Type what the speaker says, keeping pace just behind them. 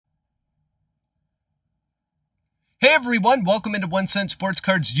Hey everyone, welcome into 1 Cent Sports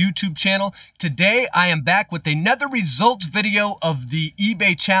Cards YouTube channel. Today I am back with another results video of the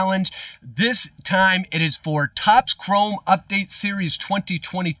eBay challenge. This time it is for Topps Chrome Update Series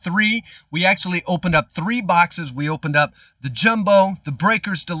 2023. We actually opened up 3 boxes. We opened up the Jumbo, the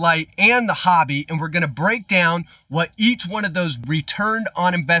Breaker's Delight, and the Hobby, and we're going to break down what each one of those returned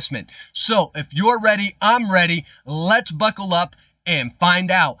on investment. So if you're ready, I'm ready. Let's buckle up and find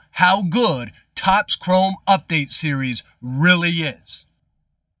out how good Topps Chrome Update Series really is.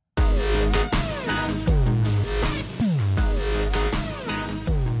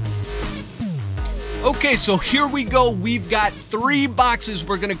 Okay, so here we go. We've got 3 boxes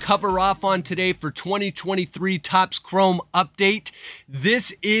we're going to cover off on today for 2023 Topps Chrome Update.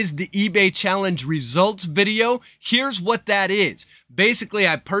 This is the eBay Challenge results video. Here's what that is. Basically,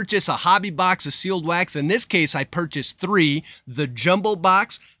 I purchased a hobby box of sealed wax. In this case, I purchased 3, the Jumbo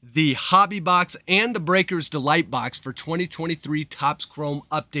box, the Hobby box, and the Breaker's Delight box for 2023 Topps Chrome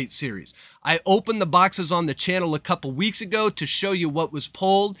Update Series. I opened the boxes on the channel a couple weeks ago to show you what was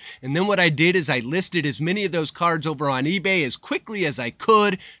pulled, and then what I did is I listed as many of those cards over on eBay as quickly as I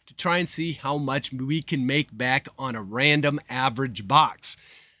could to try and see how much we can make back on a random average box.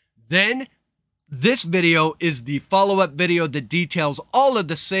 Then this video is the follow-up video that details all of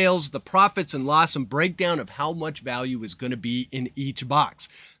the sales, the profits and loss, and breakdown of how much value is going to be in each box.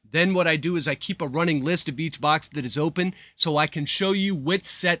 Then what I do is I keep a running list of each box that is open so I can show you which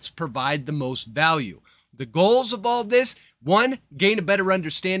sets provide the most value. The goals of all this: 1, gain a better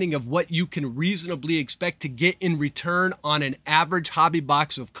understanding of what you can reasonably expect to get in return on an average hobby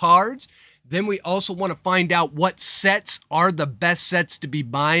box of cards. Then we also want to find out what sets are the best sets to be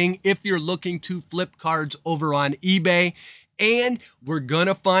buying if you're looking to flip cards over on eBay. And we're going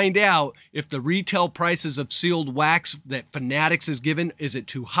to find out if the retail prices of sealed wax that Fanatics is given, is it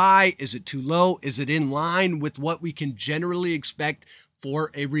too high? Is it too low? Is it in line with what we can generally expect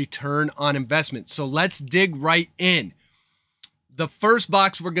for a return on investment? So let's dig right in. The first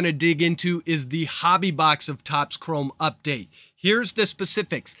box we're going to dig into is the Hobby box of Topps Chrome Update. Here's the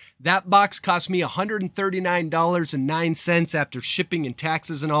specifics. That box cost me $139.09 after shipping and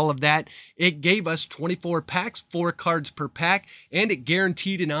taxes and all of that. It gave us 24 packs, 4 cards per pack, and it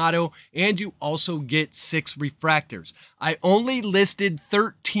guaranteed an auto, and you also get 6 refractors. I only listed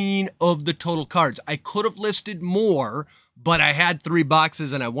 13 of the total cards. I could have listed more, but I had 3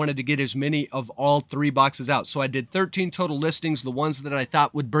 boxes and I wanted to get as many of all 3 boxes out. So I did 13 total listings, the ones that I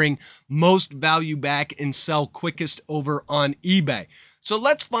thought would bring most value back and sell quickest over on eBay. So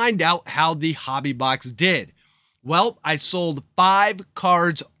let's find out how the hobby box did. Well, I sold 5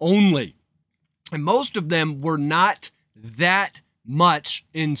 cards only, and most of them were not that much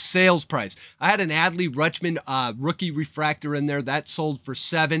in sales price. I had an Adley Rutschman rookie refractor in there that sold for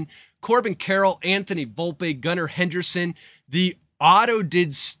 7. Corbin Carroll, Anthony Volpe, Gunnar Henderson. The auto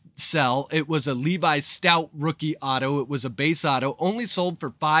did sell. It was a Levi Stout rookie auto. It was a base auto, only sold for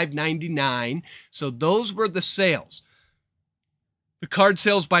 $5.99. So those were the sales. The card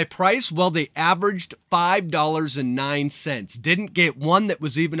sales by price, well, they averaged $5.09. Didn't get one that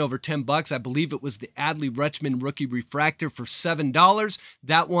was even over 10 bucks. I believe it was the Adley Rutschman rookie refractor for $7.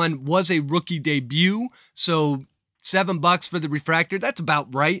 That one was a rookie debut, so $7 for the refractor. That's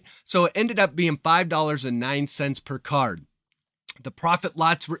about right. So it ended up being $5.09 per card. The profit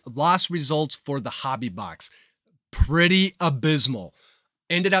loss results for the hobby box, pretty abysmal.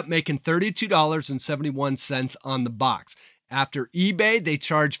 Ended up making $32.71 on the box. After eBay, they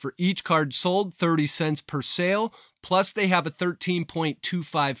charge for each card sold 30 cents per sale, plus they have a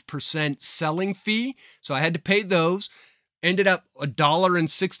 13.25% selling fee. So I had to pay those. Ended up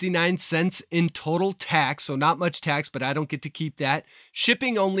 $1.69 in total tax, so not much tax, but I don't get to keep that.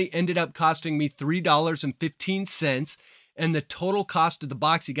 Shipping only ended up costing me $3.15, and the total cost of the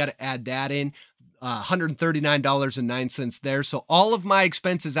box, you got to add that in, $139.09 there. So all of my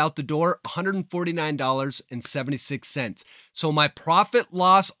expenses out the door, $149.76. So my profit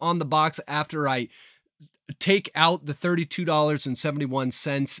loss on the box after I take out the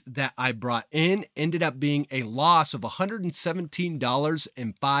 $32.71 that I brought in ended up being a loss of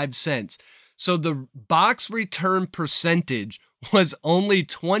 $117.05. So the box return percentage was only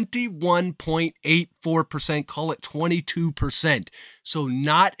 21.84%, call it 22%. So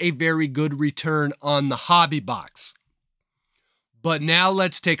not a very good return on the hobby box. But now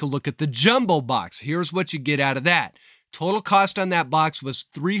let's take a look at the Jumbo box. Here's what you get out of that. Total cost on that box was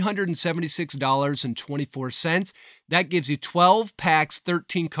 $376.24. That gives you 12 packs,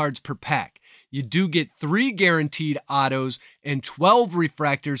 13 cards per pack. You do get 3 guaranteed autos and 12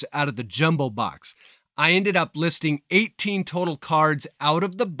 refractors out of the Jumbo box. I ended up listing 18 total cards out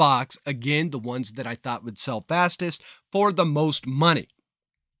of the box, again, the ones that I thought would sell fastest for the most money.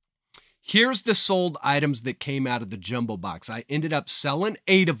 Here's the sold items that came out of the jumbo box. I ended up selling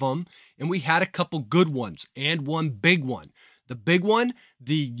 8 of them, and we had a couple good ones and one big one. The big one,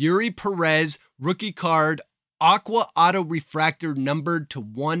 the Yuri Perez rookie card Aqua Auto Refractor numbered to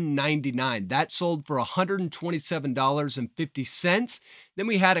 199. That sold for $127.50. Then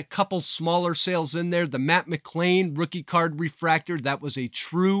we had a couple smaller sales in there. The Matt McLain rookie card refractor, that was a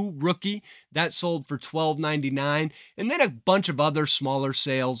true rookie. That sold for $12.99. And then a bunch of other smaller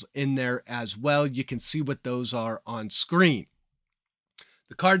sales in there as well. You can see what those are on screen.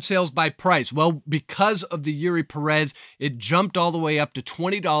 The card sales by price. Well, because of the Yuri Perez, it jumped all the way up to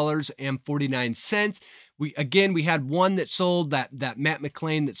 $20.49. We had one that sold, that Matt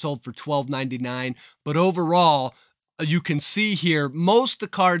McLain that sold for $12.99. But overall, you can see here, most of the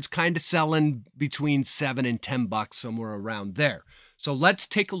cards kind of selling between $7 and $10, somewhere around there. So let's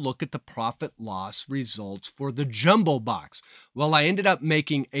take a look at the profit loss results for the jumbo box. Well, I ended up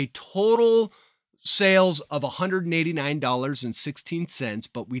making a total sales of $189.16,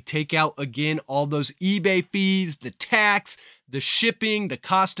 but we take out again all those eBay fees, the tax, the shipping, the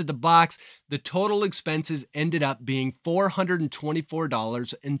cost of the box. The total expenses ended up being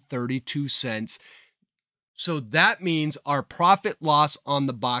 $424.32. So that means our profit loss on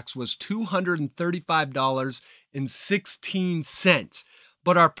the box was $235.16.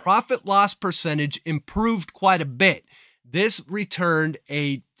 But our profit loss percentage improved quite a bit. This returned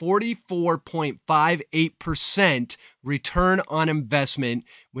a 44.58% return on investment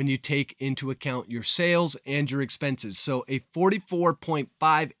when you take into account your sales and your expenses. So a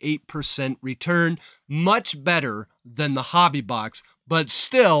 44.58% return, much better than the hobby box, but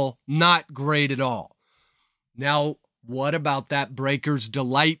still not great at all. Now, what about that Breaker's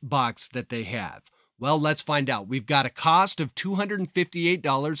Delight box that they have? Well, let's find out. We've got a cost of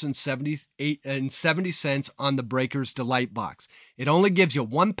 $258.70 on the Breaker's Delight box. It only gives you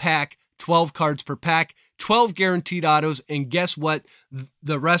 1 pack, 12 cards per pack, 12 guaranteed autos, and guess what?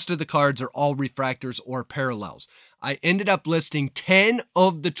 The rest of the cards are all refractors or parallels. I ended up listing 10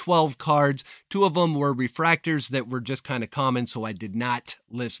 of the 12 cards. 2 of them were refractors that were just kind of common, so I did not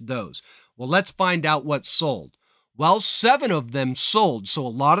list those. Well, let's find out what sold. Well, 7 of them sold, so a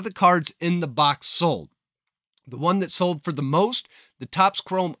lot of the cards in the box sold. The one that sold for the most, the Topps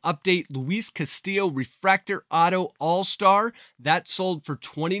Chrome Update Luis Castillo Refractor Auto All-Star, that sold for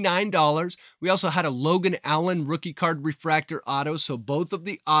 $29. We also had a Logan Allen Rookie Card Refractor Auto, so both of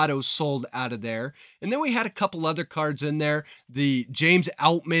the autos sold out of there. And then we had a couple other cards in there. The James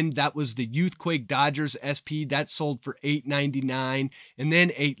Outman, that was the Youthquake Dodgers SP, that sold for $8.99. And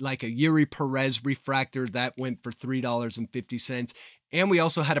then a Yuri Perez Refractor, that went for $3.50. And we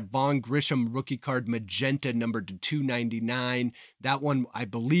also had a Vaughn Grisham rookie card magenta numbered to $2.99. That one, I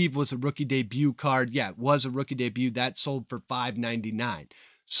believe, was a rookie debut card. Yeah, it was a rookie debut. That sold for $5.99.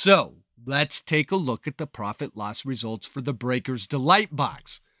 So let's take a look at the profit loss results for the Breaker's Delight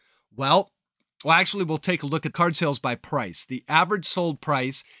box. Well, actually, we'll take a look at card sales by price. The average sold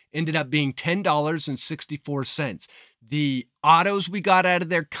price ended up being $10.64. The autos we got out of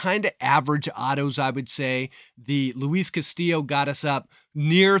there, kind of average autos, I would say. The Luis Castillo got us up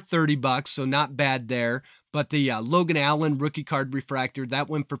near $30, so not bad there. But the Logan Allen rookie card refractor, that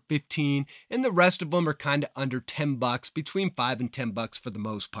went for $15, and the rest of them are kind of under $10, between $5 and $10 for the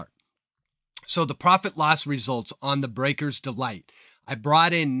most part. So the profit loss results on the Breaker's Delight. I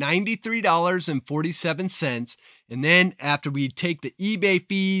brought in $93.47, and then after we take the eBay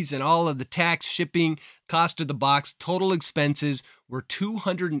fees and all of the tax, shipping, cost of the box, total expenses were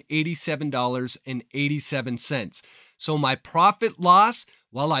 $287.87. So my profit loss,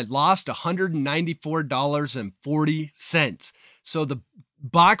 well, I lost $194.40. So the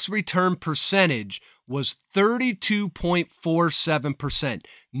box return percentage was 32.47%.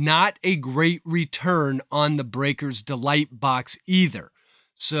 Not a great return on the Breaker's Delight box either.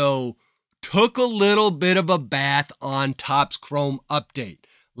 So took a little bit of a bath on Topps Chrome Update.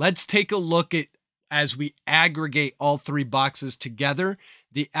 Let's take a look at, as we aggregate all 3 boxes together,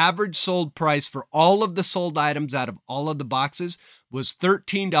 the average sold price for all of the sold items out of all of the boxes was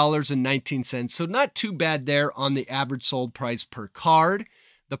 $13.19. So not too bad there on the average sold price per card.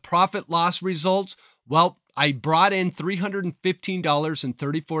 The profit loss results, well, I brought in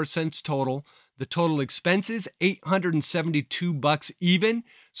 $315.34 total. The total expenses, $872 even.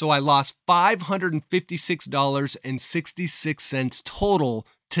 So I lost $556.66 total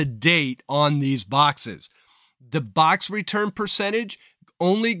to date on these boxes. The box return percentage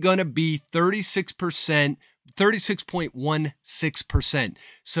only going to be 36%, 36.16%.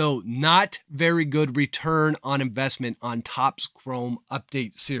 So not very good return on investment on Topps Chrome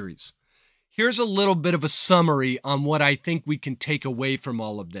Update Series. Here's a little bit of a summary on what I think we can take away from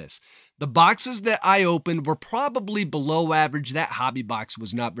all of this. The boxes that I opened were probably below average. That hobby box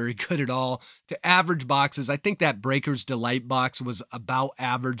was not very good at all. To average boxes, I think that Breaker's Delight box was about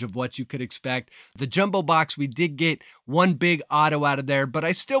average of what you could expect. The jumbo box, we did get one big auto out of there, but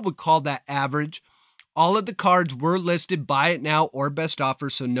I still would call that average. All of the cards were listed buy it now or best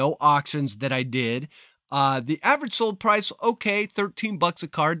offer, so no auctions that I did. The average sold price, okay, $13 a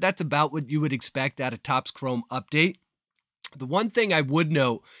card. That's about what you would expect at a Topps Chrome Update. The one thing I would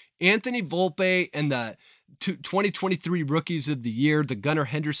note, Anthony Volpe and the 2023 Rookies of the Year, the Gunnar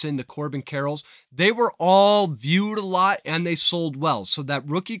Henderson, the Corbin Carrolls, they were all viewed a lot and they sold well. So that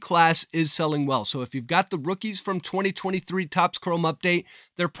rookie class is selling well. So if you've got the rookies from 2023 Topps Chrome Update,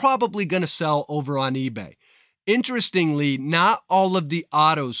 they're probably going to sell over on eBay. Interestingly, not all of the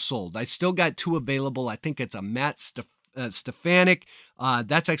autos sold. I still got 2 available. I think it's a Matt Stefanik.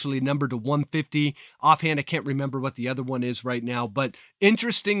 That's actually numbered to 150. Offhand, I can't remember what the other one is right now, but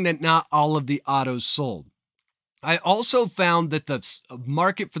interesting that not all of the autos sold. I also found that the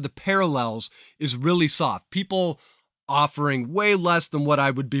market for the parallels is really soft. People offering way less than what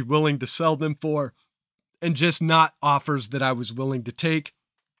I would be willing to sell them for, and just not offers that I was willing to take.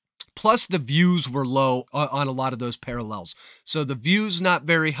 Plus, the views were low on a lot of those parallels. So the views not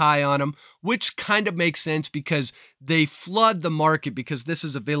very high on them, which kind of makes sense because they flood the market because this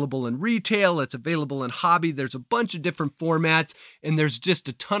is available in retail, it's available in hobby, there's a bunch of different formats, and there's just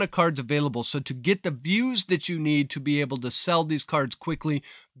a ton of cards available. So to get the views that you need to be able to sell these cards quickly,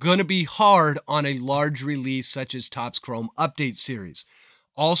 gonna be hard on a large release such as Topps Chrome Update Series.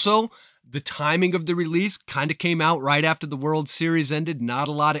 Also, the timing of the release kind of came out right after the World Series ended. Not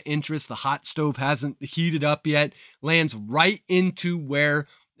a lot of interest. The hot stove hasn't heated up yet. Lands right into where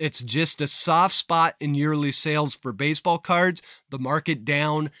it's just a soft spot in yearly sales for baseball cards. The market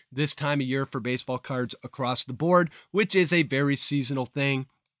down this time of year for baseball cards across the board, which is a very seasonal thing.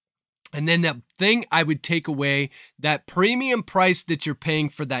 And then the thing I would take away, that premium price that you're paying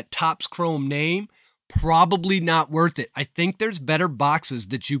for that Topps Chrome name, probably not worth it. I think there's better boxes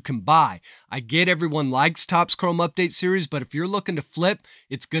that you can buy. I get everyone likes Topps Chrome Update Series, but if you're looking to flip,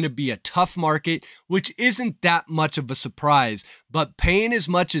 it's going to be a tough market, which isn't that much of a surprise. But paying as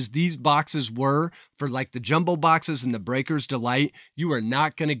much as these boxes were for like the jumbo boxes and the Breaker's Delight, you are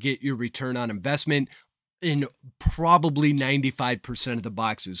not going to get your return on investment in probably 95% of the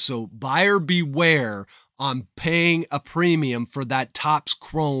boxes. So buyer beware on paying a premium for that Topps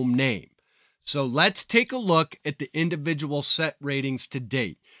Chrome name. So let's take a look at the individual set ratings to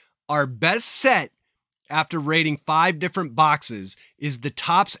date. Our best set after rating 5 different boxes is the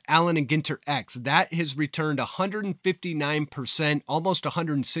Topps Allen and Ginter X. That has returned 159%, almost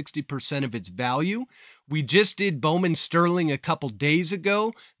 160% of its value. We just did Bowman Sterling a couple days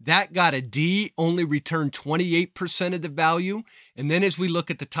ago. That got a D, only returned 28% of the value. And then as we look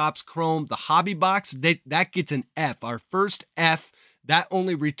at the Topps Chrome, the hobby box, that gets an F. Our first F, that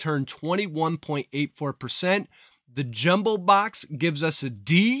only returned 21.84%. The jumbo box gives us a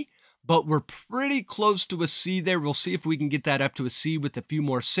D, but we're pretty close to a C there. We'll see if we can get that up to a C with a few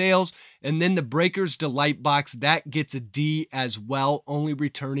more sales. And then the Breaker's Delight box, that gets a D as well, only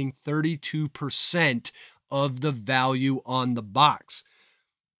returning 32% of the value on the box.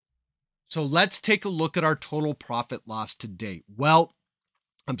 So let's take a look at our total profit loss to date. Well,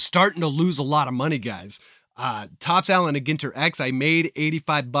 I'm starting to lose a lot of money, guys. Topps Allen and Ginter X, I made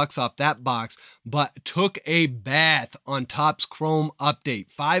 $85 off that box, but took a bath on Topps Chrome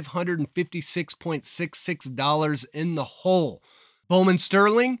Update, $556.66 in the hole. Bowman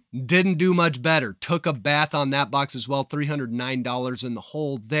Sterling didn't do much better. Took a bath on that box as well, $309 in the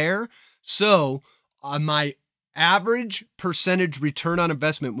hole there. So my average percentage return on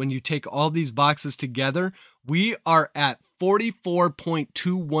investment when you take all these boxes together, we are at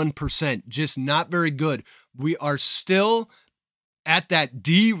 44.21%, just not very good. We are still at that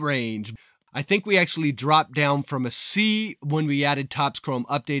D range. I think we actually dropped down from a C when we added Topps Chrome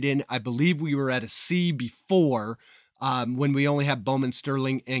Update in. I believe we were at a C before when we only have Bowman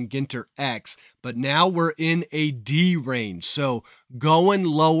Sterling and Ginter X, but now we're in a D range. So going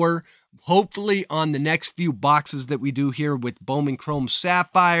lower, hopefully on the next few boxes that we do here with Bowman Chrome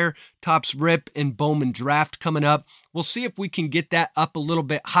Sapphire, Topps Rip, and Bowman Draft coming up, we'll see if we can get that up a little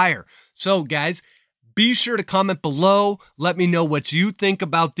bit higher. So guys, be sure to comment below. Let me know what you think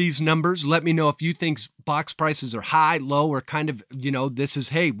about these numbers. Let me know if you think box prices are high, low, or kind of, this is,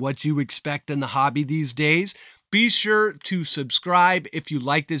 hey, what you expect in the hobby these days. Be sure to subscribe if you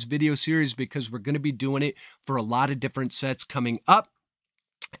like this video series because we're going to be doing it for a lot of different sets coming up.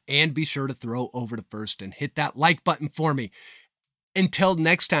 And be sure to throw over to first and hit that like button for me. Until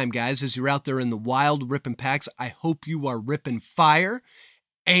next time, guys, as you're out there in the wild ripping packs, I hope you are ripping fire.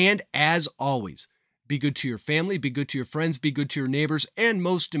 And as always, be good to your family, be good to your friends, be good to your neighbors, and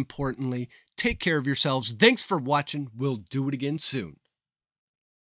most importantly, take care of yourselves. Thanks for watching. We'll do it again soon.